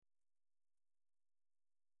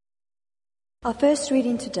Our first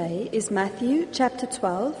reading today is Matthew chapter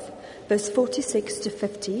 12, verse 46 to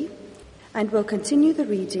 50, and we'll continue the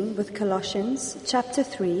reading with Colossians chapter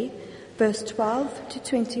 3, verse 12 to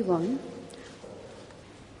 21.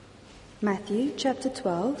 Matthew chapter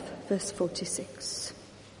 12, verse 46.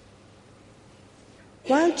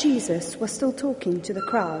 While Jesus was still talking to the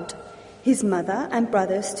crowd, his mother and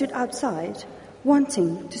brothers stood outside,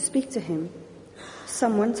 wanting to speak to him.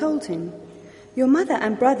 Someone told him, "Your mother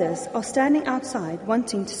and brothers are standing outside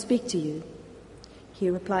wanting to speak to you." He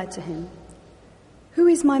replied to him, "Who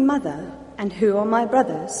is my mother and who are my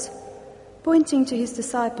brothers?" Pointing to his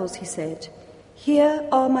disciples, he said, "Here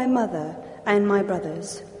are my mother and my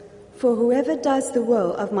brothers. For whoever does the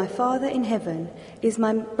will of my Father in heaven is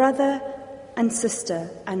my brother and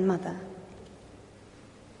sister and mother."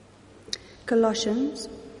 Colossians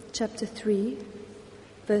chapter 3,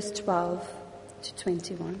 verse 12 to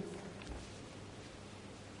 21.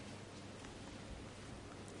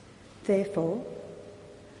 Therefore,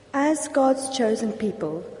 as God's chosen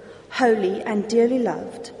people, holy and dearly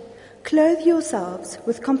loved, clothe yourselves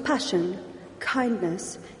with compassion,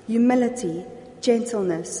 kindness, humility,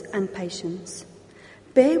 gentleness, and patience.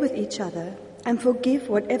 Bear with each other and forgive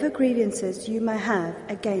whatever grievances you may have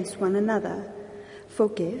against one another.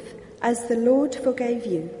 Forgive as the Lord forgave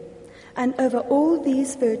you. And over all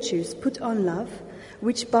these virtues put on love,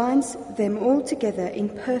 which binds them all together in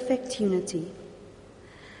perfect unity.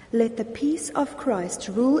 Let the peace of Christ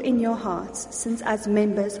rule in your hearts, since as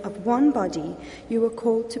members of one body you were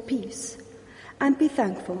called to peace. And be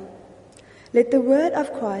thankful. Let the word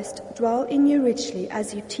of Christ dwell in you richly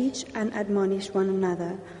as you teach and admonish one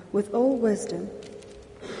another with all wisdom.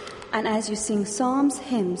 And as you sing psalms,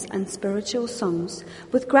 hymns, and spiritual songs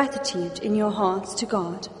with gratitude in your hearts to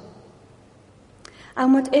God.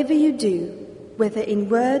 And whatever you do, whether in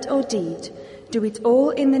word or deed, do it all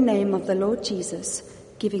in the name of the Lord Jesus,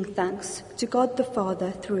 giving thanks to God the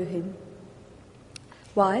Father through him.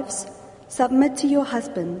 Wives, submit to your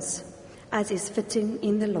husbands, as is fitting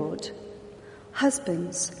in the Lord.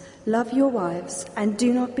 Husbands, love your wives and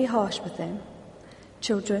do not be harsh with them.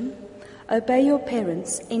 Children, obey your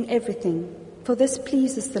parents in everything, for this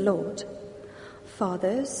pleases the Lord.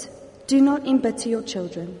 Fathers, do not embitter your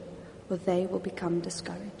children, or they will become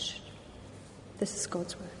discouraged. This is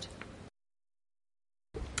God's word.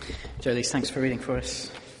 Jolise, thanks for reading for us.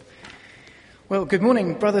 Well, good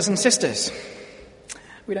morning, brothers and sisters.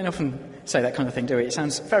 We don't often say that kind of thing, do we? It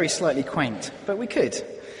sounds very slightly quaint, but we could.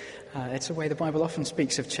 It's a way the Bible often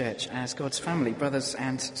speaks of church as God's family, brothers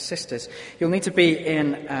and sisters. You'll need to be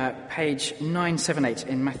in page 978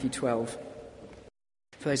 in Matthew 12.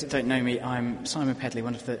 For those that don't know me, I'm Simon Pedley,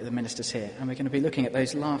 one of the ministers here, and we're going to be looking at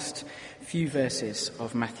those last few verses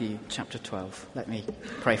of Matthew chapter 12. Let me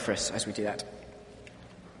pray for us as we do that.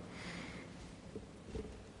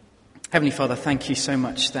 Heavenly Father, thank you so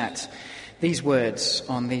much that these words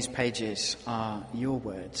on these pages are your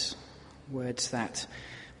words, words that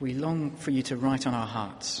we long for you to write on our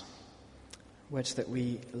hearts, words that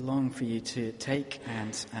we long for you to take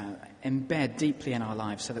and embed deeply in our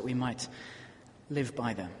lives so that we might live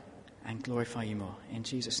by them and glorify you more. In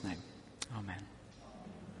Jesus' name, amen.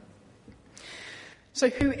 So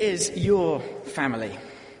who is your family?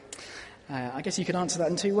 I guess you could answer that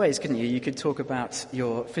in two ways, couldn't you? You could talk about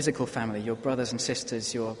your physical family, your brothers and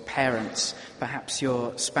sisters, your parents, perhaps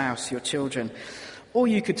your spouse, your children. Or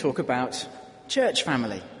you could talk about church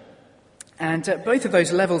family. And both of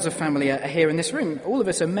those levels of family are here in this room. All of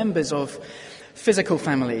us are members of physical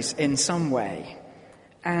families in some way.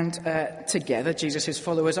 And together, Jesus'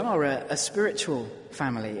 followers are a spiritual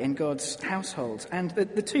family in God's household. And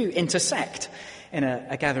the two intersect in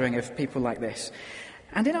a gathering of people like this.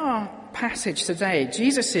 And in our passage today,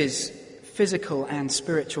 Jesus' physical and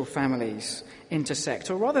spiritual families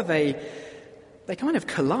intersect, or rather they kind of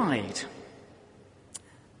collide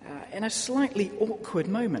in a slightly awkward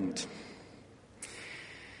moment,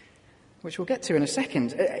 which we'll get to in a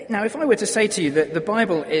second. Now, if I were to say to you that the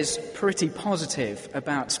Bible is pretty positive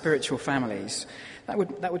about spiritual families, that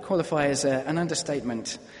would qualify as an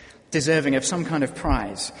understatement deserving of some kind of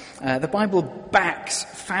prize. The Bible backs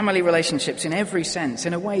family relationships in every sense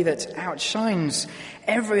in a way that outshines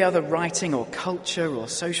every other writing or culture or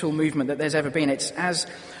social movement that there's ever been. It's as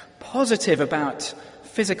positive about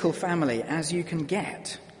physical family as you can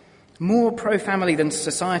get. More pro-family than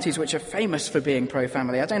societies which are famous for being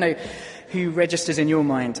pro-family. I don't know who registers in your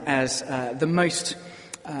mind as the most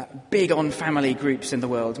big on family groups in the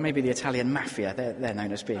world. Maybe the Italian mafia, they're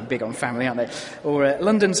known as being big on family, aren't they? Or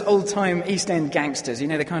London's old-time East End gangsters, you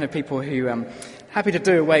know, the kind of people who happy to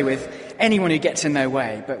do away with anyone who gets in their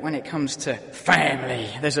way. But when it comes to family,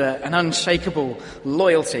 there's an unshakable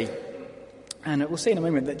loyalty. And we'll see in a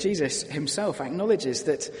moment that Jesus himself acknowledges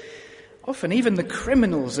that often even the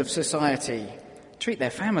criminals of society treat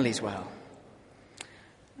their families well.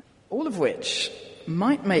 All of which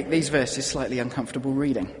might make these verses slightly uncomfortable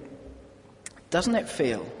reading. Doesn't it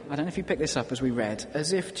feel, I don't know if you picked this up as we read,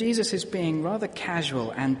 as if Jesus is being rather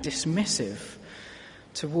casual and dismissive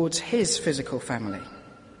towards his physical family?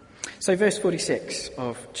 So verse 46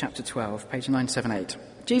 of chapter 12, page 978.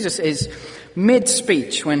 Jesus is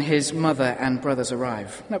mid-speech when his mother and brothers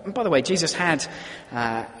arrive. Now, by the way, Jesus had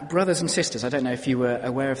brothers and sisters. I don't know if you were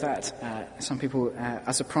aware of that. Some people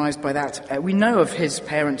are surprised by that. We know of his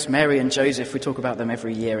parents, Mary and Joseph. We talk about them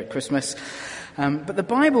every year at Christmas. But the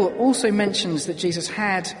Bible also mentions that Jesus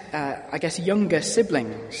had, younger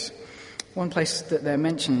siblings. One place that they're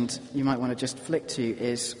mentioned, you might want to just flick to,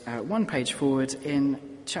 is one page forward in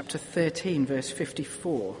chapter 13, verse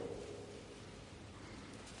 54.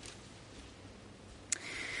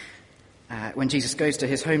 When Jesus goes to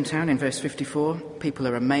his hometown in verse 54, people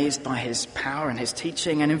are amazed by his power and his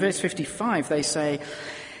teaching. And in verse 55, they say,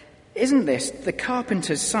 "Isn't this the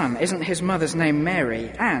carpenter's son? Isn't his mother's name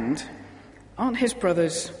Mary? And aren't his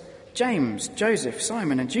brothers James, Joseph,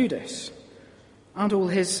 Simon, and Judas? Aren't all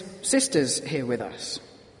his sisters here with us?"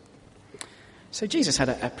 So Jesus had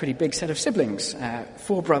a pretty big set of siblings,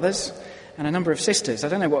 4 brothers and a number of sisters. I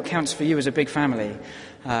don't know what counts for you as a big family.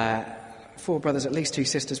 4 brothers, at least 2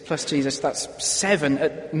 sisters, plus Jesus, that's 7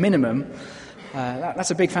 at minimum. That's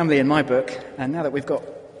a big family in my book. And now that we've got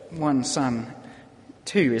 1 son,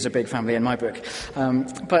 2 is a big family in my book.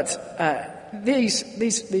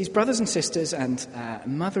 These brothers and sisters and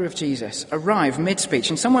mother of Jesus arrive mid-speech,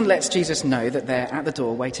 and someone lets Jesus know that they're at the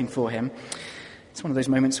door waiting for him. It's one of those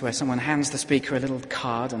moments where someone hands the speaker a little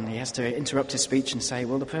card and he has to interrupt his speech and say,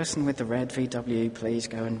 "Will the person with the red VW please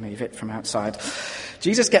go and move it from outside?"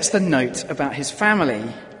 Jesus gets the note about his family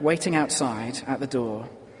waiting outside at the door.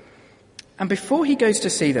 And before he goes to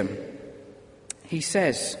see them, he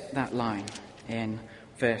says that line in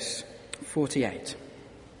verse 48.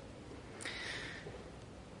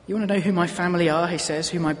 "You want to know who my family are?" he says,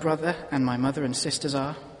 "who my brother and my mother and sisters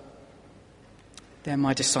are? They're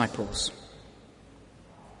my disciples."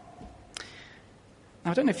 Now,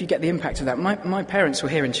 I don't know if you get the impact of that. My parents were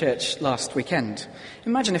here in church last weekend.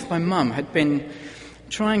 Imagine if my mum had been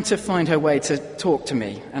trying to find her way to talk to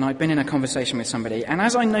me, and I'd been in a conversation with somebody, and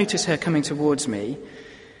as I noticed her coming towards me,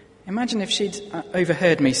 imagine if she'd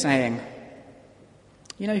overheard me saying,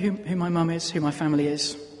 "You know who my mum is, who my family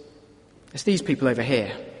is? It's these people over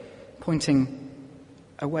here," pointing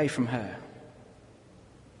away from her.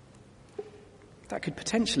 That could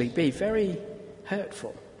potentially be very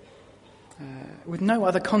hurtful. With no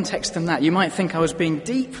other context than that, you might think I was being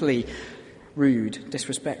deeply rude,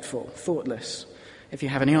 disrespectful, thoughtless. If you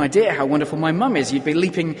have any idea how wonderful my mum is, you'd be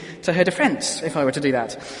leaping to her defence if I were to do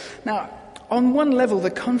that. Now, on one level, the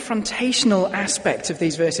confrontational aspect of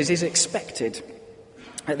these verses is expected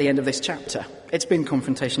at the end of this chapter. It's been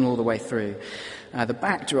confrontational all the way through. The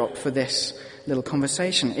backdrop for this little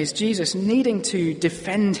conversation is Jesus needing to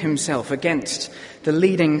defend himself against the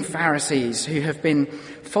leading Pharisees who have been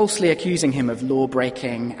falsely accusing him of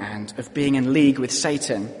law-breaking and of being in league with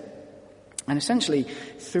Satan. And essentially,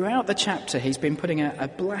 throughout the chapter, he's been putting a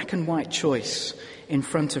black and white choice in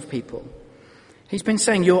front of people. He's been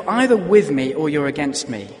saying, "You're either with me or you're against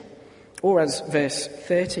me." Or as verse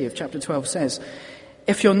 30 of chapter 12 says,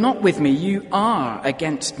 "If you're not with me, you are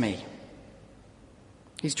against me."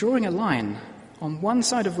 He's drawing a line on one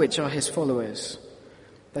side of which are his followers,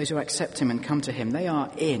 those who accept him and come to him. They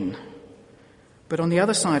are in. But on the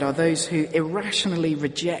other side are those who irrationally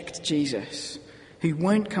reject Jesus, who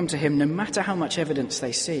won't come to him no matter how much evidence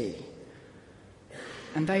they see.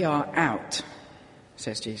 And they are out,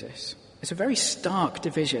 says Jesus. It's a very stark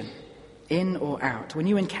division, in or out. When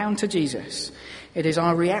you encounter Jesus, it is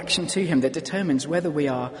our reaction to him that determines whether we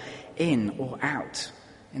are in or out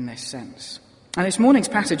in this sense. And this morning's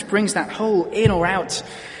passage brings that whole in or out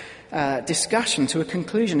discussion to a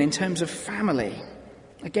conclusion in terms of family.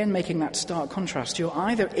 Again, making that stark contrast. You're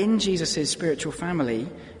either in Jesus' spiritual family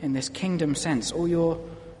in this kingdom sense, or you're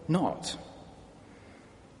not.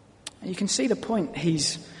 And you can see the point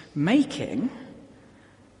he's making,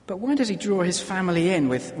 but why does he draw his family in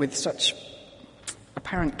with such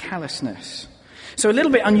apparent callousness? So a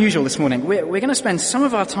little bit unusual this morning. We're going to spend some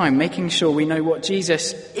of our time making sure we know what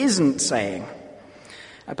Jesus isn't saying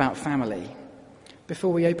about family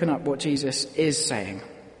before we open up what Jesus is saying.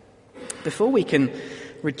 Before we can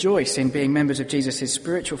rejoice in being members of Jesus'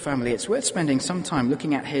 spiritual family, it's worth spending some time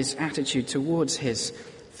looking at his attitude towards his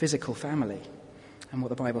physical family and what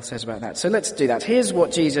the Bible says about that. So let's do that. Here's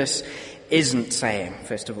what Jesus isn't saying,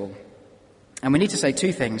 first of all. And we need to say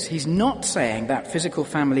two things. He's not saying that physical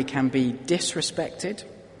family can be disrespected,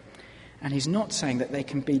 and he's not saying that they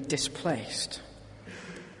can be displaced.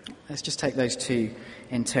 Let's just take those two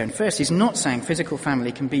in turn. First, he's not saying physical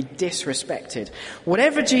family can be disrespected.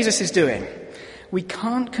 Whatever Jesus is doing, we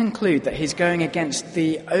can't conclude that he's going against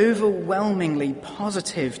the overwhelmingly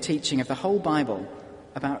positive teaching of the whole Bible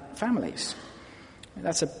about families.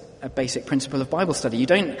 That's a basic principle of Bible study. You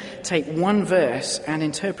don't take one verse and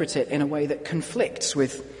interpret it in a way that conflicts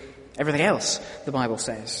with everything else the Bible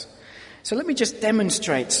says. So let me just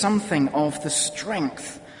demonstrate something of the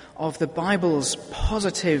strength of the Bible's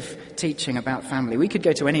positive teaching about family. We could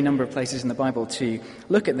go to any number of places in the Bible to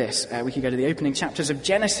look at this. We could go to the opening chapters of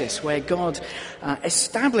Genesis, where God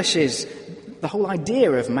establishes the whole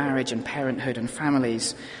idea of marriage and parenthood and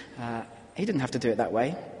families. He didn't have to do it that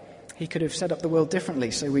way. He could have set up the world differently,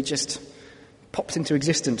 so we just popped into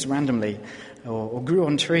existence randomly, or grew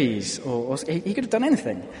on trees, or he could have done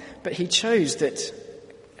anything. But he chose that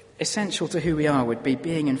essential to who we are would be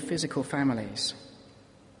being in physical families.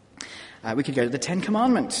 We could go to the Ten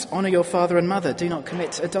Commandments. Honor your father and mother. Do not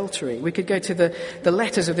commit adultery. We could go to the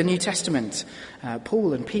letters of the New Testament.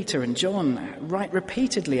 Paul and Peter and John write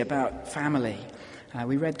repeatedly about family.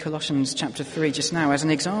 We read Colossians chapter 3 just now as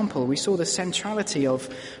an example. We saw the centrality of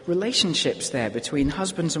relationships there between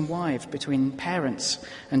husbands and wives, between parents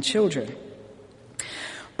and children.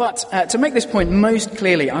 But to make this point most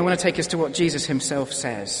clearly, I want to take us to what Jesus himself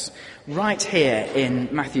says right here in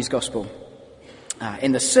Matthew's Gospel.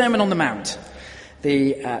 In the Sermon on the Mount,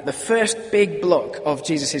 the first big block of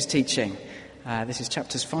Jesus' teaching. This is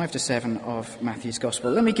chapters 5 to 7 of Matthew's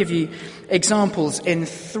Gospel. Let me give you examples in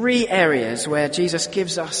 3 areas where Jesus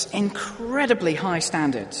gives us incredibly high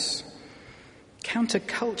standards,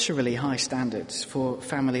 counterculturally high standards for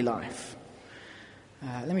family life.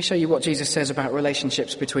 Let me show you what Jesus says about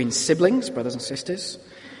relationships between siblings, brothers and sisters,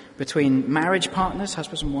 between marriage partners,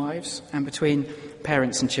 husbands and wives, and between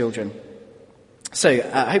parents and children. So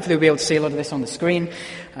hopefully we'll be able to see a lot of this on the screen.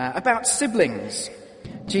 About siblings,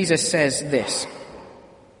 Jesus says this,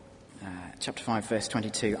 chapter 5, verse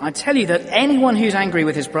 22. I tell you that anyone who's angry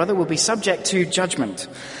with his brother will be subject to judgment.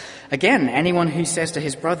 Again, anyone who says to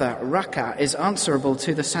his brother, Raka, is answerable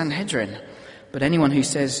to the Sanhedrin. But anyone who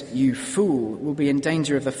says, you fool, will be in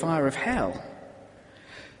danger of the fire of hell.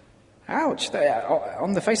 Ouch.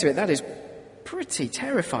 On the face of it, that is pretty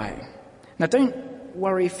terrifying. Now, don't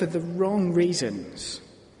worry for the wrong reasons.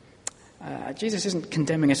 Jesus isn't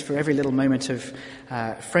condemning us for every little moment of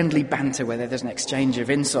friendly banter where there's an exchange of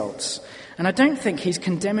insults. And I don't think he's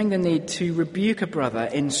condemning the need to rebuke a brother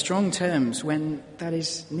in strong terms when that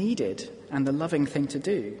is needed and the loving thing to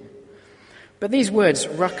do. But these words,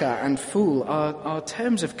 raka and fool, are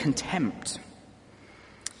terms of contempt.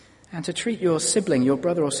 And to treat your sibling, your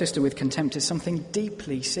brother or sister, with contempt is something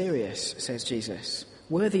deeply serious, says Jesus,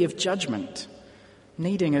 worthy of judgment,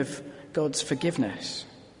 needing of God's forgiveness.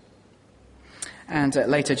 And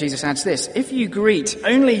later Jesus adds this, if you greet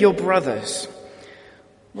only your brothers,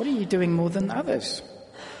 what are you doing more than others?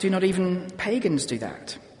 Do not even pagans do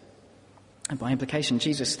that? And by implication,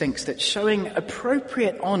 Jesus thinks that showing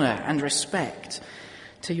appropriate honour and respect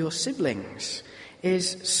to your siblings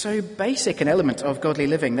is so basic an element of godly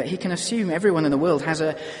living that he can assume everyone in the world has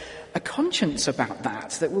a conscience about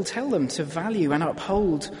that will tell them to value and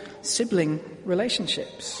uphold sibling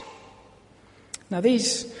relationships. Now,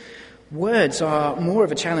 these words are more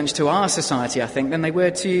of a challenge to our society, I think, than they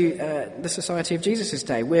were to the society of Jesus'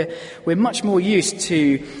 day. We're much more used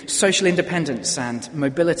to social independence and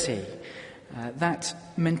mobility. That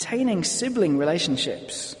maintaining sibling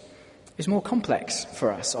relationships is more complex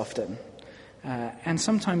for us often. And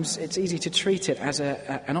sometimes it's easy to treat it as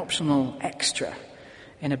an optional extra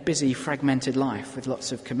in a busy, fragmented life with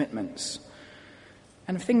lots of commitments.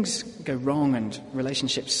 And if things go wrong and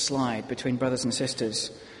relationships slide between brothers and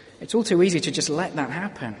sisters, it's all too easy to just let that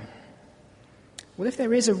happen. Well, if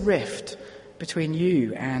there is a rift between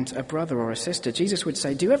you and a brother or a sister, Jesus would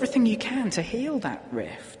say, do everything you can to heal that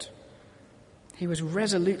rift. He was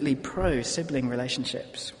resolutely pro-sibling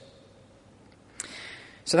relationships.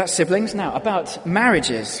 So that's siblings. Now, about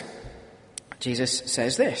marriages, Jesus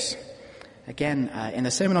says this. Again, in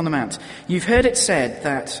the Sermon on the Mount, you've heard it said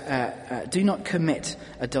that do not commit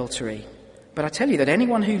adultery. But I tell you that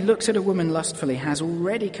anyone who looks at a woman lustfully has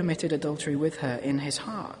already committed adultery with her in his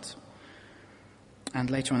heart. And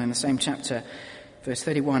later on in the same chapter, Verse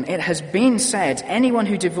 31, "It has been said, anyone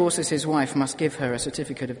who divorces his wife must give her a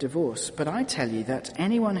certificate of divorce. But I tell you that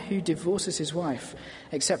anyone who divorces his wife,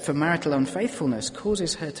 except for marital unfaithfulness,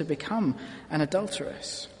 causes her to become an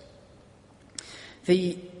adulteress."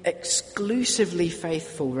 The exclusively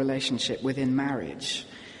faithful relationship within marriage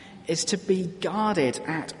is to be guarded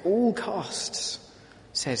at all costs,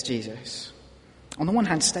 says Jesus. On the one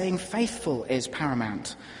hand, staying faithful is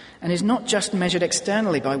paramount and is not just measured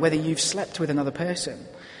externally by whether you've slept with another person,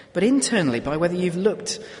 but internally by whether you've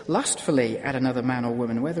looked lustfully at another man or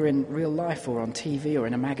woman, whether in real life or on TV or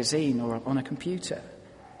in a magazine or on a computer.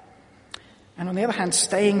 And on the other hand,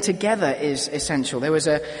 staying together is essential. There was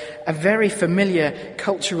a very familiar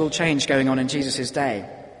cultural change going on in Jesus' day.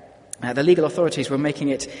 The legal authorities were making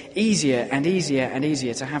it easier and easier and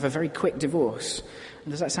easier to have a very quick divorce.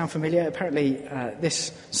 And does that sound familiar? Apparently,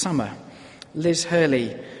 this summer, Liz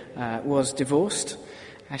Hurley was divorced.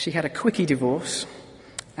 She had a quickie divorce,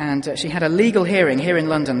 and she had a legal hearing here in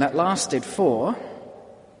London that lasted for,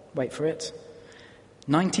 wait for it,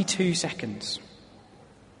 92 seconds.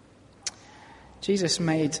 Jesus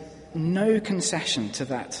made no concession to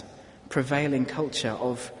that prevailing culture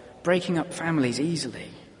of breaking up families easily.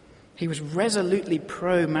 He was resolutely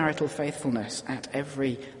pro-marital faithfulness at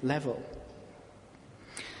every level.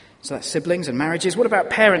 So that's siblings and marriages. What about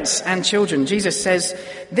parents and children? Jesus says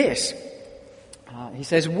this. He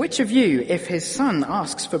says, "Which of you, if his son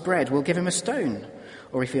asks for bread, will give him a stone?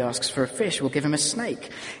 Or if he asks for a fish, will give him a snake?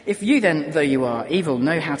 If you then, though you are evil,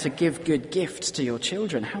 know how to give good gifts to your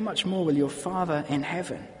children, how much more will your Father in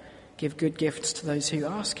heaven give good gifts to those who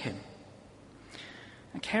ask him?"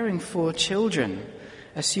 And caring for children,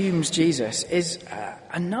 assumes Jesus, is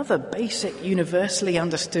another basic, universally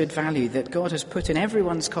understood value that God has put in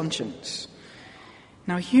everyone's conscience.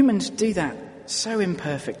 Now, humans do that so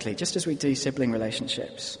imperfectly, just as we do sibling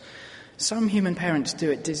relationships. Some human parents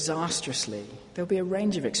do it disastrously. There'll be a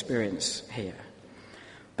range of experience here.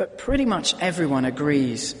 But pretty much everyone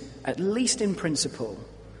agrees, at least in principle,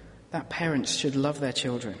 that parents should love their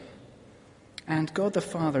children. And God the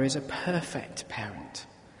Father is a perfect parent.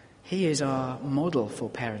 He is our model for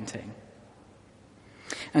parenting.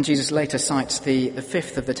 And Jesus later cites the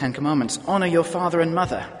fifth of the Ten Commandments, "Honor your father and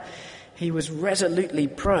mother." He was resolutely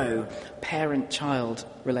pro-parent-child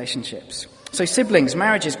relationships. So siblings,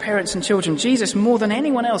 marriages, parents and children, Jesus, more than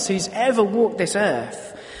anyone else who's ever walked this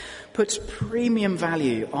earth, puts premium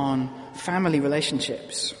value on family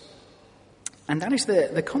relationships. And that is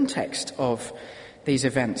the context of these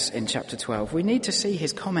events in chapter 12. We need to see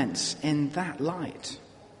his comments in that light.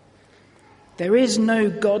 There is no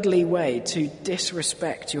godly way to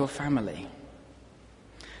disrespect your family.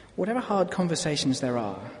 Whatever hard conversations there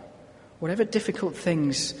are, whatever difficult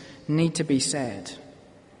things need to be said,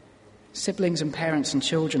 siblings and parents and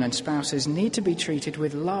children and spouses need to be treated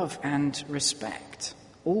with love and respect,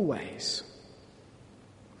 always.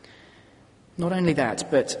 Not only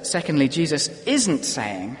that, but secondly, Jesus isn't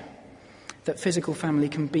saying that physical family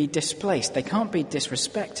can be displaced. They can't be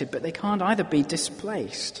disrespected, but they can't either be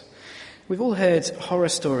displaced. We've all heard horror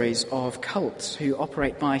stories of cults who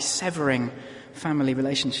operate by severing family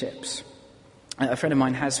relationships. A friend of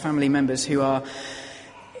mine has family members who are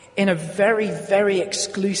in a very, very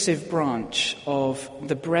exclusive branch of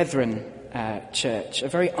the Brethren Church, a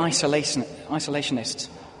very isolationist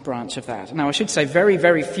branch of that. Now, I should say very,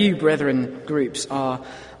 very few Brethren groups are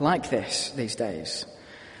like this these days.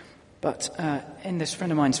 But in this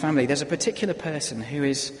friend of mine's family, there's a particular person who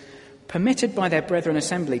is permitted by their Brethren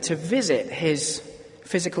Assembly to visit his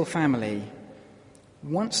physical family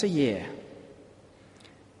once a year.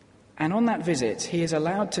 And on that visit, he is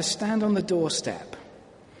allowed to stand on the doorstep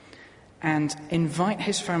and invite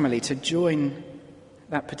his family to join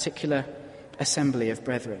that particular assembly of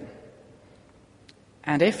brethren.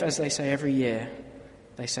 And if, as they say every year,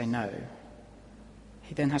 they say no,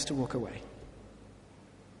 he then has to walk away.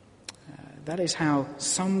 That is how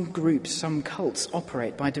some groups, some cults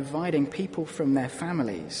operate, by dividing people from their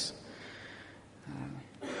families.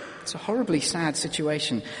 It's a horribly sad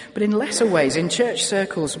situation. But in lesser ways, in church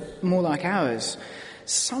circles more like ours,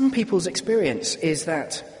 some people's experience is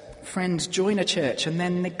that friends join a church and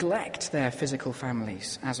then neglect their physical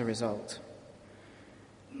families as a result.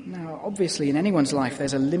 Now, obviously, in anyone's life,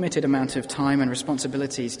 there's a limited amount of time and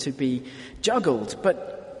responsibilities to be juggled,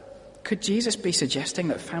 but could Jesus be suggesting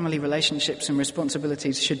that family relationships and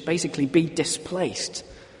responsibilities should basically be displaced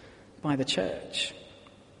by the church?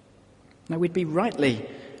 Now, we'd be rightly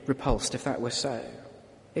repulsed if that were so.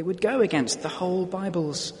 It would go against the whole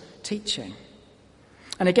Bible's teaching.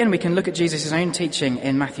 And again, we can look at Jesus' own teaching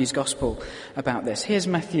in Matthew's Gospel about this. Here's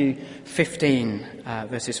Matthew 15,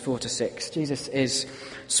 verses 4 to 6. Jesus is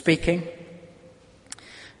speaking.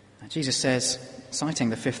 Jesus says,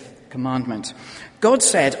 citing the fifth commandment, God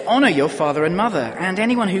said, "Honor your father and mother, and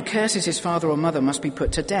anyone who curses his father or mother must be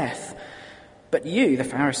put to death. But you, the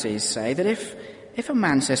Pharisees, say that if a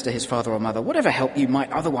man says to his father or mother, whatever help you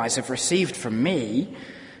might otherwise have received from me,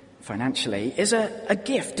 financially, is a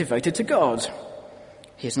gift devoted to God,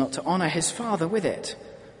 he is not to honor his father with it.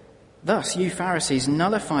 Thus, you Pharisees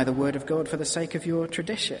nullify the word of God for the sake of your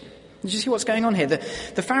tradition." Did you see what's going on here?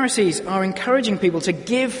 The Pharisees are encouraging people to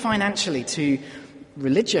give financially to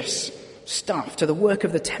religious stuff, to the work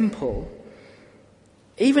of the temple,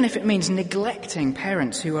 even if it means neglecting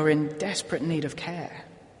parents who are in desperate need of care.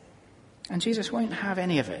 And Jesus won't have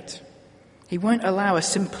any of it. He won't allow a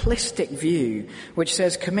simplistic view which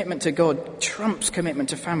says commitment to God trumps commitment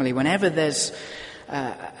to family whenever there's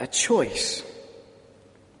a choice.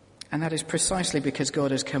 And that is precisely because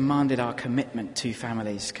God has commanded our commitment to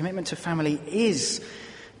families. Commitment to family is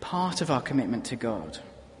part of our commitment to God.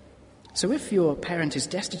 So if your parent is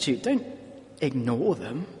destitute, don't ignore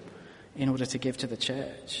them in order to give to the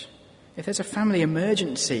church. If there's a family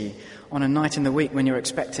emergency on a night in the week when you're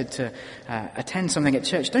expected to attend something at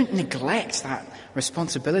church, don't neglect that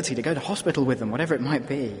responsibility to go to hospital with them, whatever it might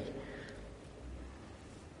be.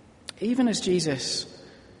 Even as Jesus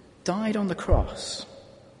died on the cross,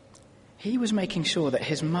 he was making sure that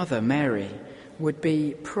his mother, Mary, would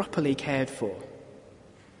be properly cared for.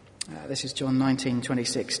 This is John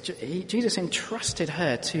 19:26. Jesus entrusted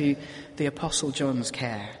her to the Apostle John's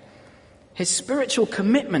care. His spiritual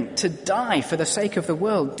commitment to die for the sake of the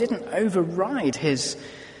world didn't override his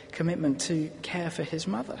commitment to care for his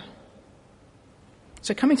mother.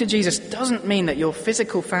 So coming to Jesus doesn't mean that your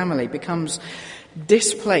physical family becomes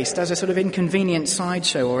displaced as a sort of inconvenient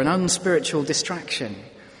sideshow or an unspiritual distraction.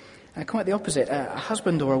 Quite the opposite. A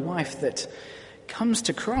husband or a wife that comes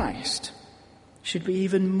to Christ should be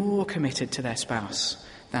even more committed to their spouse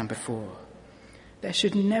than before. There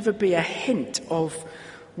should never be a hint of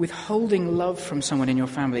withholding love from someone in your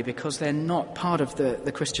family because they're not part of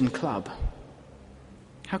the Christian club.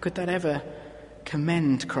 How could that ever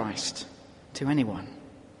commend Christ to anyone?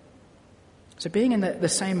 So being in the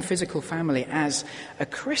same physical family as a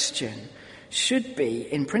Christian should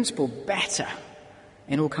be, in principle, better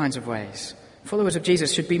in all kinds of ways. Followers of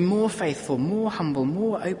Jesus should be more faithful, more humble,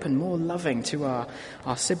 more open, more loving to our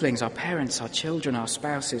siblings, our parents, our children, our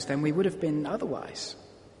spouses than we would have been otherwise.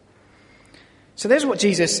 So there's what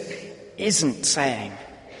Jesus isn't saying.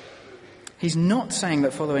 He's not saying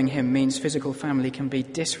that following him means physical family can be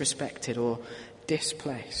disrespected or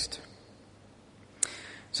displaced.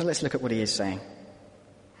 So let's look at what he is saying.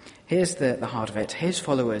 Here's the heart of it. His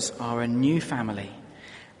followers are a new family,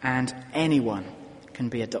 and anyone can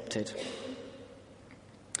be adopted.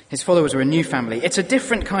 His followers are a new family. It's a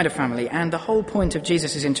different kind of family, and the whole point of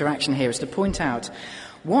Jesus' interaction here is to point out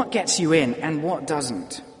what gets you in and what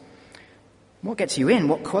doesn't. What gets you in,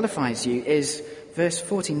 what qualifies you, is verse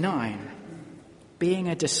 49, being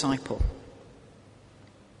a disciple.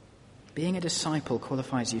 Being a disciple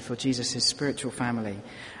qualifies you for Jesus' spiritual family.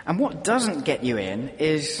 And what doesn't get you in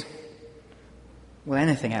is, well,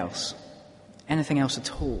 anything else. Anything else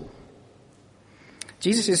at all.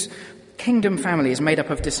 Jesus' kingdom family is made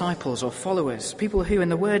up of disciples or followers, people who, in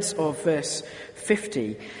the words of verse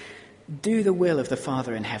 50, do the will of the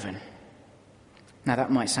Father in heaven. Now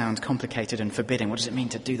that might sound complicated and forbidding. What does it mean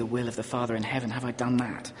to do the will of the Father in heaven? Have I done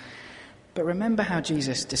that? But remember how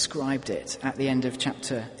Jesus described it at the end of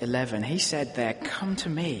chapter 11. He said there, "Come to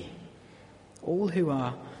me, all who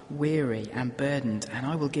are weary and burdened, and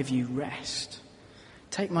I will give you rest.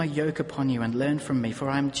 Take my yoke upon you and learn from me, for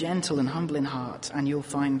I am gentle and humble in heart, and you'll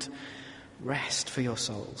find rest for your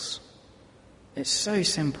souls." It's so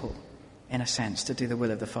simple, in a sense, to do the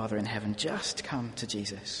will of the Father in heaven. Just come to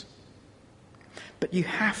Jesus. But you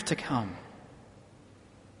have to come.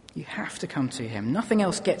 You have to come to him. Nothing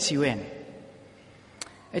else gets you in.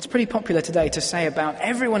 It's pretty popular today to say about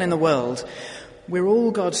everyone in the world, we're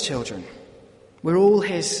all God's children. We're all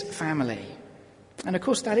his family. And of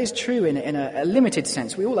course that is true in a limited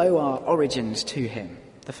sense. We all owe our origins to him,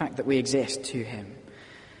 the fact that we exist to him.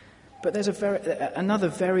 But there's another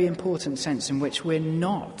very important sense in which we're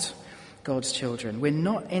not God's children. We're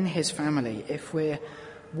not in his family if we're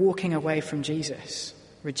walking away from Jesus,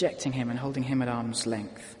 rejecting him and holding him at arm's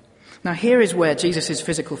length. Now here is where Jesus'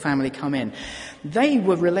 physical family come in. They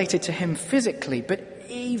were related to him physically, but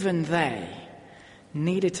even they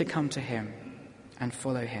needed to come to him and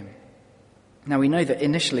follow him. Now we know that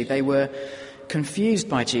initially they were confused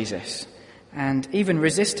by Jesus and even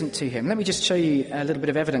resistant to him. Let me just show you a little bit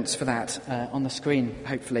of evidence for that on the screen,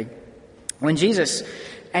 hopefully. When Jesus,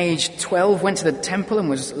 aged 12, went to the temple and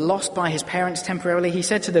was lost by his parents temporarily, he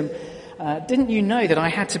said to them, "Didn't you know that I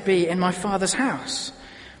had to be in my Father's house?"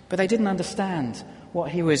 But they didn't understand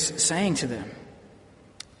what he was saying to them.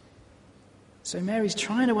 So Mary's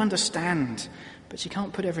trying to understand, but she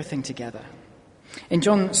can't put everything together. In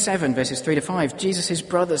John 7, verses 3 to 5, Jesus'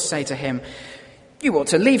 brothers say to him, "You ought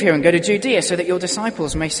to leave here and go to Judea so that your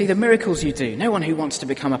disciples may see the miracles you do. No one who wants to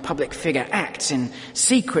become a public figure acts in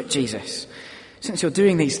secret, Jesus. Since you're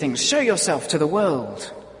doing these things, show yourself to the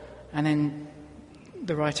world." And then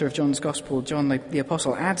the writer of John's Gospel, John the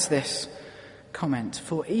Apostle, adds this comment,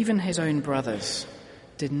 "For even his own brothers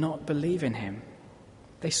did not believe in him.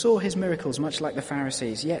 They saw his miracles much like the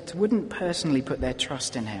Pharisees, yet wouldn't personally put their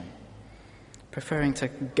trust in him," preferring to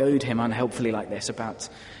goad him unhelpfully like this about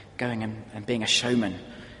going and being a showman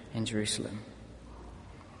in Jerusalem.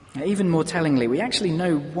 Now, even more tellingly, we actually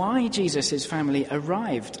know why Jesus' family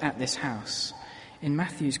arrived at this house in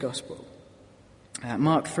Matthew's Gospel.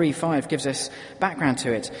 Mark 3:5 gives us background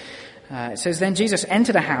to it. It says, "Then Jesus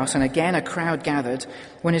entered a house, and again a crowd gathered.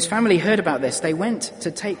 When his family heard about this, they went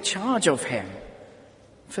to take charge of him,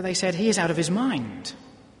 for they said, 'He is out of his mind.'"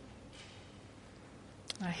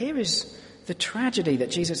 Now, here is the tragedy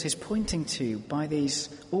that Jesus is pointing to by these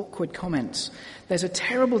awkward comments. There's a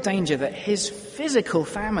terrible danger that his physical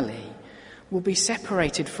family will be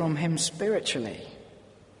separated from him spiritually.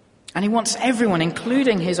 And he wants everyone,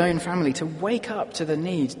 including his own family, to wake up to the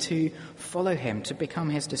need to follow him, to become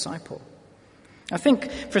his disciple. Now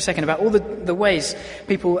think for a second about all the ways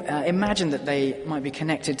people imagine that they might be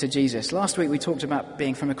connected to Jesus. Last week we talked about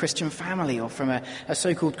being from a Christian family or from a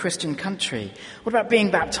so-called Christian country. What about being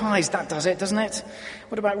baptized? That does it, doesn't it?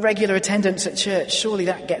 What about regular attendance at church? Surely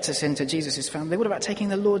that gets us into Jesus' family. What about taking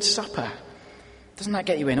the Lord's Supper? Doesn't that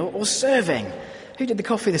get you in? Or serving? Who did the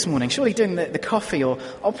coffee this morning? Surely doing the coffee or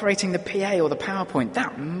operating the PA or the PowerPoint,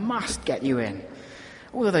 that must get you in.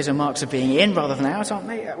 All of those are marks of being in rather than out, aren't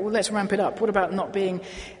they? Well, let's ramp it up. What about not being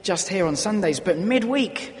just here on Sundays, but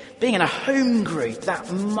midweek? Being in a home group,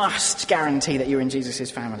 that must guarantee that you're in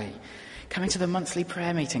Jesus' family. Coming to the monthly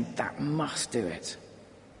prayer meeting, that must do it.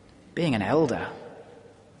 Being an elder,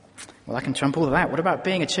 well, I can trump all of that. What about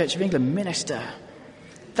being a Church of England minister?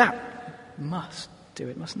 That must do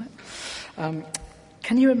it, mustn't it?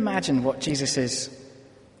 Can you imagine what Jesus'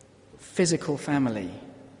 physical family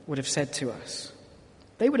would have said to us?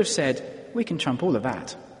 They would have said, "We can trump all of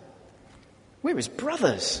that. We're his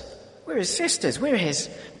brothers. We're his sisters. We're his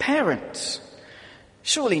parents.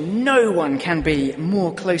 Surely no one can be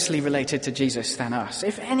more closely related to Jesus than us.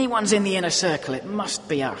 If anyone's in the inner circle, it must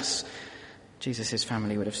be us," Jesus'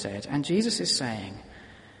 family would have said. And Jesus is saying,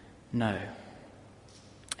 no.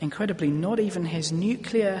 Incredibly, not even his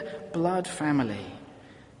nuclear blood family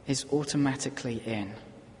is automatically in.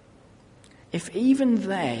 If even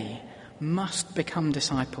they must become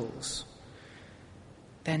disciples,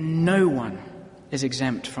 then no one is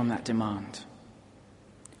exempt from that demand.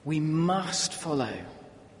 We must follow.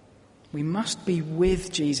 We must be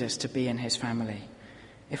with Jesus to be in his family.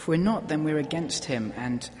 If we're not, then we're against him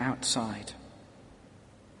and outside.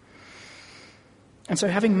 And so,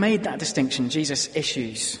 having made that distinction, Jesus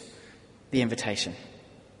issues the invitation.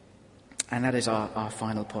 And that is our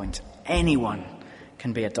final point. Anyone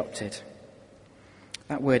can be adopted.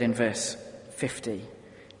 That word in verse 50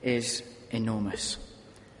 is enormous.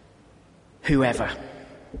 Whoever.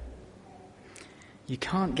 You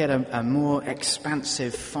can't get a more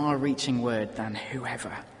expansive, far-reaching word than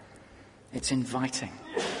whoever. It's inviting.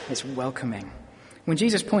 It's welcoming. When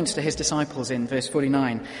Jesus points to his disciples in verse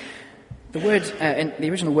 49, the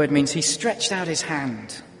original word means he stretched out his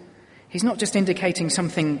hand. He's not just indicating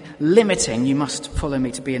something limiting, "You must follow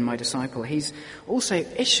me to be in my disciple." He's also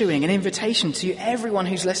issuing an invitation to everyone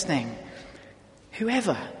who's listening.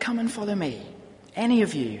 Whoever, come and follow me. Any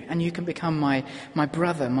of you, and you can become my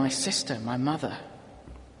brother, my sister, my mother.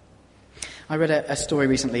 I read a story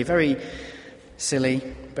recently, a very silly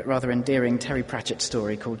but rather endearing Terry Pratchett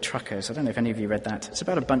story called Truckers. I don't know if any of you read that. It's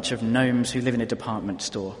about a bunch of gnomes who live in a department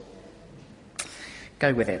store.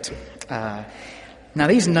 Go with it. Now,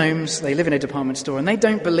 these gnomes, they live in a department store, and they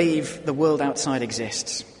don't believe the world outside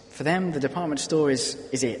exists. For them, the department store is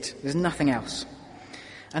it. There's nothing else.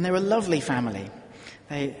 And they're a lovely family.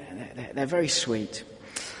 They're very sweet.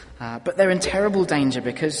 But they're in terrible danger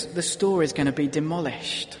because the store is going to be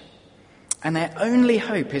demolished. And their only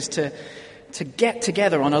hope is to get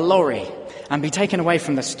together on a lorry and be taken away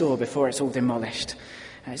from the store before it's all demolished.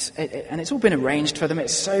 And it's all been arranged for them.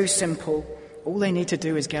 It's so simple. All they need to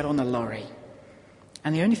do is get on the lorry.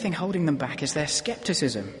 And the only thing holding them back is their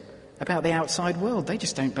skepticism about the outside world. They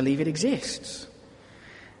just don't believe it exists.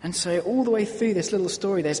 And so all the way through this little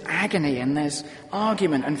story, there's agony and there's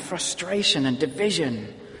argument and frustration and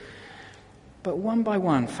division. But one by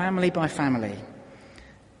one, family by family,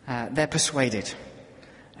 they're persuaded.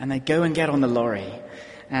 And they go and get on the lorry.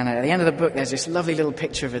 And at the end of the book, there's this lovely little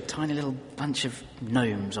picture of a tiny little bunch of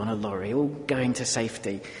gnomes on a lorry, all going to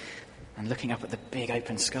safety and looking up at the big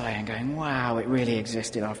open sky and going, wow, it really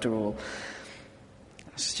existed after all.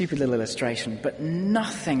 A stupid little illustration, but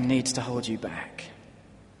nothing needs to hold you back.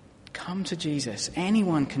 Come to Jesus.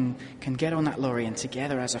 Anyone can get on that lorry and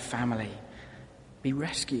together as a family be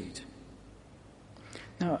rescued.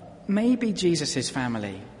 Now, maybe Jesus'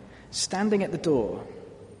 family, standing at the door,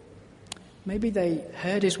 maybe they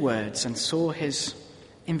heard his words and saw his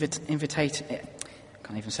invitational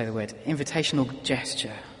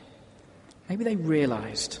gesture. Maybe they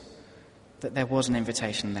realized that there was an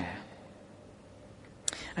invitation there.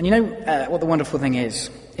 And you know what the wonderful thing is?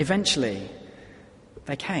 Eventually,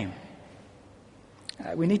 they came.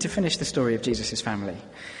 We need to finish the story of Jesus' family.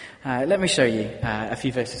 Let me show you a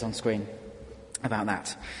few verses on screen about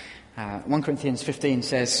that. 1 Corinthians 15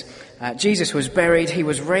 says, Jesus was buried, he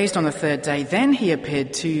was raised on the third day, then he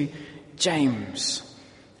appeared to James.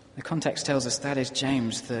 The context tells us that is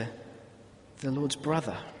James, the Lord's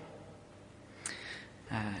brother.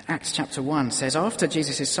 Acts chapter 1 says, after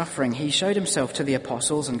Jesus' suffering, he showed himself to the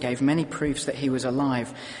apostles and gave many proofs that he was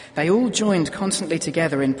alive. They all joined constantly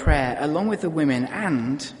together in prayer, along with the women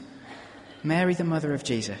and Mary, the mother of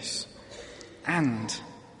Jesus, and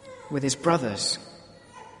with his brothers.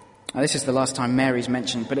 Now, this is the last time Mary's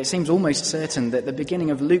mentioned, but it seems almost certain that the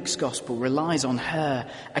beginning of Luke's gospel relies on her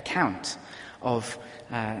account of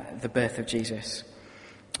the birth of Jesus.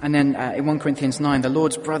 And then in 1 Corinthians 9, the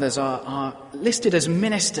Lord's brothers are listed as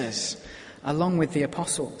ministers along with the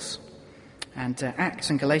apostles. And Acts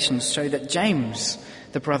and Galatians show that James,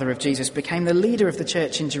 the brother of Jesus, became the leader of the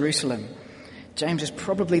church in Jerusalem. James is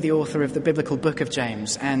probably the author of the biblical book of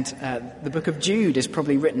James, and the book of Jude is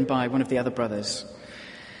probably written by one of the other brothers.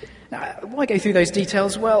 Now, why go through those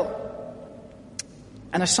details? Well,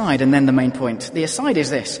 an aside and then the main point. The aside is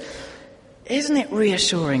this. Isn't it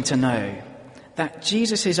reassuring to know that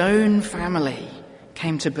Jesus' own family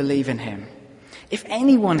came to believe in him? If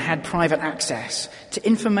anyone had private access to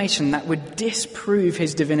information that would disprove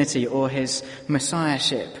his divinity or his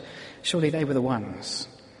messiahship, surely they were the ones.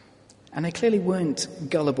 And they clearly weren't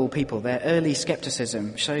gullible people. Their early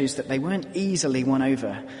skepticism shows that they weren't easily won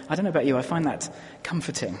over. I don't know about you, I find that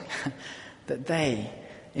comforting, that they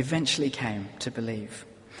eventually came to believe.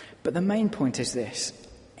 But the main point is this.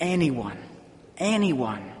 Anyone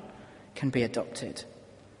can be adopted.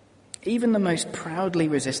 Even the most proudly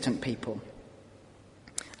resistant people.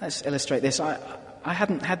 Let's illustrate this. I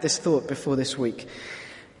hadn't had this thought before this week,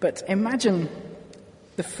 but imagine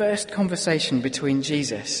the first conversation between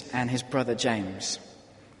Jesus and his brother James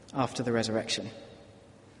after the resurrection.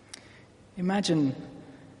 Imagine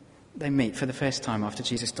they meet for the first time after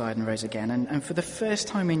Jesus died and rose again, and for the first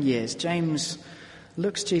time in years, James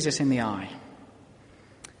looks Jesus in the eye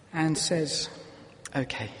and says,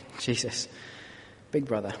 okay, Jesus, big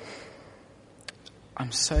brother,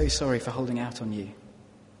 I'm so sorry for holding out on you.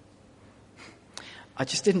 I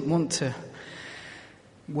just didn't want to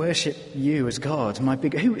worship you as God.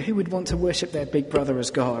 Who would want to worship their big brother as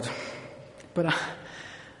God? But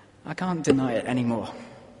I can't deny it anymore.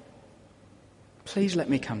 Please let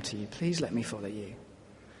me come to you. Please let me follow you.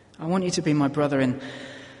 I want you to be my brother in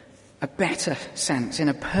a better sense, in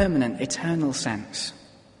a permanent, eternal sense.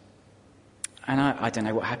 And I don't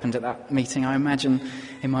know what happened at that meeting. I imagine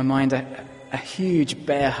in my mind a huge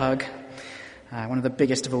bear hug, one of the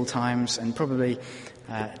biggest of all times, and probably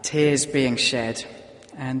tears being shed.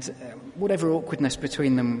 And whatever awkwardness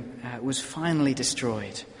between them was finally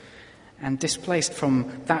destroyed and displaced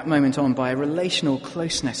from that moment on by a relational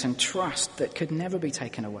closeness and trust that could never be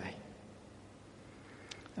taken away.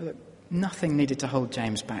 Nothing needed to hold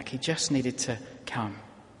James back. He just needed to come.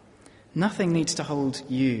 Nothing needs to hold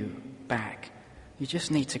you back. You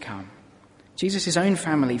just need to come. Jesus' own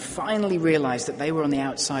family finally realized that they were on the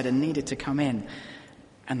outside and needed to come in,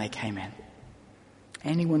 and they came in.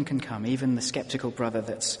 Anyone can come, even the skeptical brother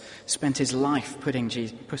that's spent his life pushing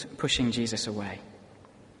Jesus away.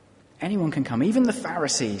 Anyone can come, even the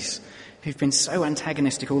Pharisees who've been so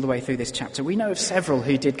antagonistic all the way through this chapter. We know of several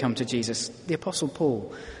who did come to Jesus. The Apostle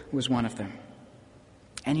Paul was one of them.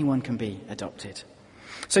 Anyone can be adopted.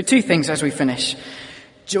 So 2 things as we finish.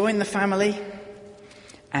 Join the family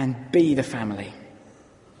and be the family.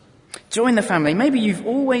 Join the family. Maybe you've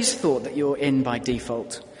always thought that you're in by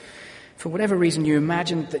default. for whatever reason you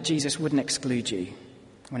imagined that Jesus wouldn't exclude you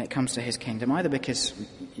when it comes to his kingdom, either because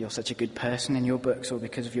you're such a good person in your books or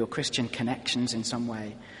because of your Christian connections in some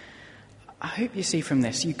way, I hope you see from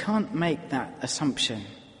this, you can't make that assumption.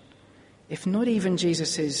 If not even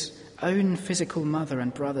Jesus' own physical mother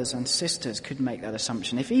and brothers and sisters could make that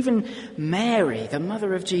assumption, if even Mary, the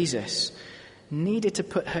mother of Jesus, needed to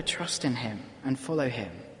put her trust in him and follow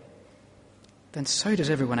him, then so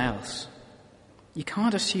does everyone else. You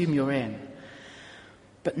can't assume you're in,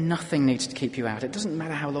 but nothing needs to keep you out. It doesn't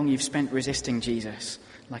matter how long you've spent resisting Jesus,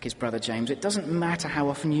 like his brother James. It doesn't matter how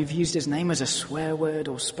often you've used his name as a swear word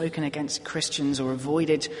or spoken against Christians or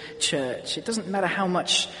avoided church. It doesn't matter how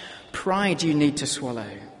much pride you need to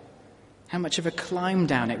swallow, how much of a climb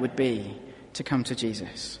down it would be to come to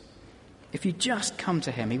Jesus. If you just come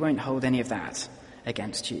to him, he won't hold any of that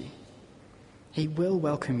against you. He will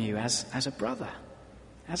welcome you as a brother,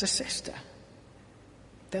 as a sister.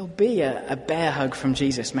 There'll be a bear hug from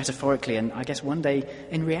Jesus, metaphorically, and I guess one day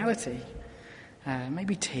in reality.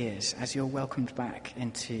 Maybe tears as you're welcomed back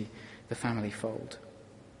into the family fold.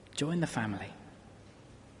 Join the family.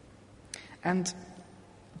 And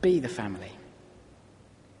be the family.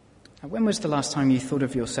 Now, when was the last time you thought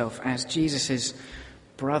of yourself as Jesus'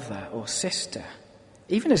 brother or sister,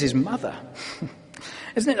 even as his mother?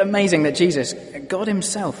 Isn't it amazing that Jesus, God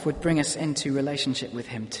himself, would bring us into relationship with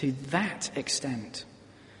him to that extent?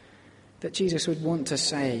 That Jesus would want to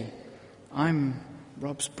say, I'm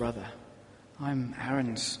Rob's brother, I'm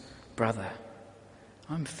Aaron's brother,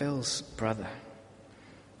 I'm Phil's brother,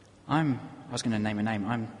 I was going to name a name,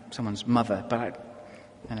 I'm someone's mother, but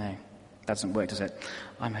I know, that doesn't work, does it?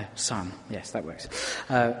 I'm her son. Yes, that works.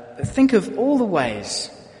 Think of all the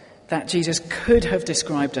ways that Jesus could have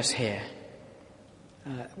described us here.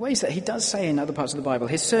 Ways that he does say in other parts of the Bible.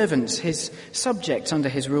 His servants, his subjects under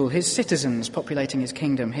his rule, his citizens populating his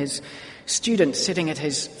kingdom, his students sitting at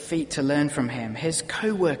his feet to learn from him, his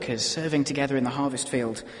co-workers serving together in the harvest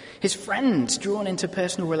field, his friends drawn into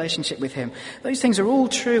personal relationship with him. Those things are all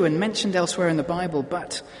true and mentioned elsewhere in the Bible,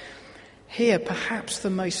 but here perhaps the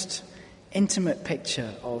most intimate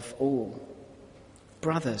picture of all.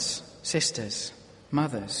 Brothers, sisters,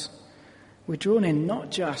 mothers. We're drawn in not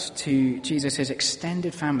just to Jesus'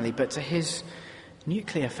 extended family, but to his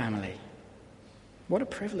nuclear family. What a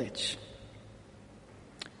privilege.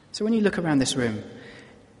 So when you look around this room,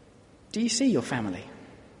 do you see your family?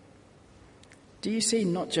 Do you see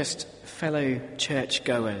not just fellow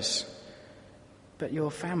church-goers, but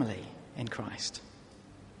your family in Christ?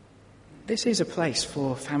 This is a place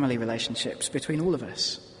for family relationships between all of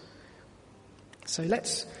us. So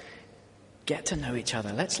let's get to know each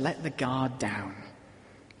other. Let's let the guard down.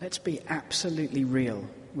 Let's be absolutely real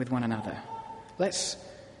with one another. Let's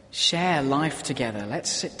share life together. Let's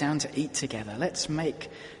sit down to eat together. Let's make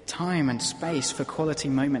time and space for quality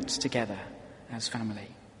moments together as family.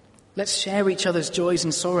 Let's share each other's joys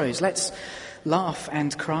and sorrows. Let's laugh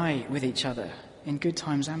and cry with each other in good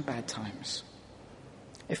times and bad times.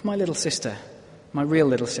 If my little sister, my real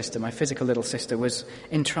little sister, my physical little sister was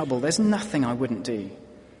in trouble, there's nothing I wouldn't do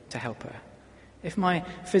to help her. If my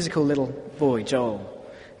physical little boy, Joel,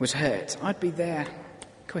 was hurt, I'd be there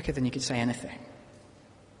quicker than you could say anything.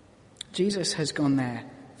 Jesus has gone there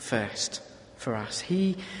first for us.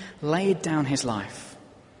 He laid down his life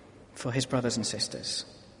for his brothers and sisters.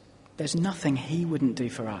 There's nothing he wouldn't do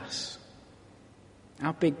for us.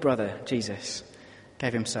 Our big brother, Jesus,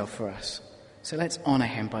 gave himself for us. So let's honour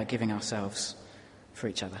him by giving ourselves for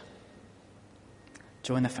each other.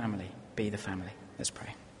 Join the family, be the family. Let's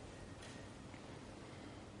pray.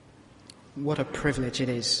 What a privilege it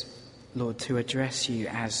is, Lord, to address you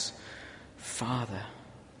as Father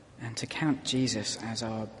and to count Jesus as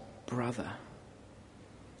our brother.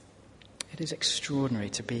 It is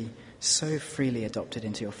extraordinary to be so freely adopted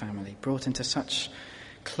into your family, brought into such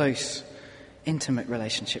close, intimate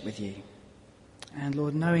relationship with you. And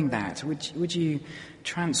Lord, knowing that, would you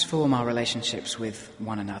transform our relationships with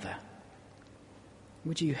one another?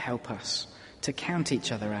 Would you help us to count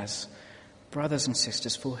each other as brothers and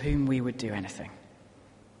sisters for whom we would do anything,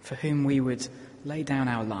 for whom we would lay down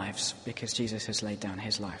our lives because Jesus has laid down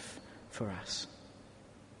his life for us?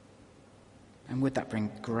 And would that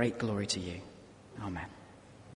bring great glory to you? Amen.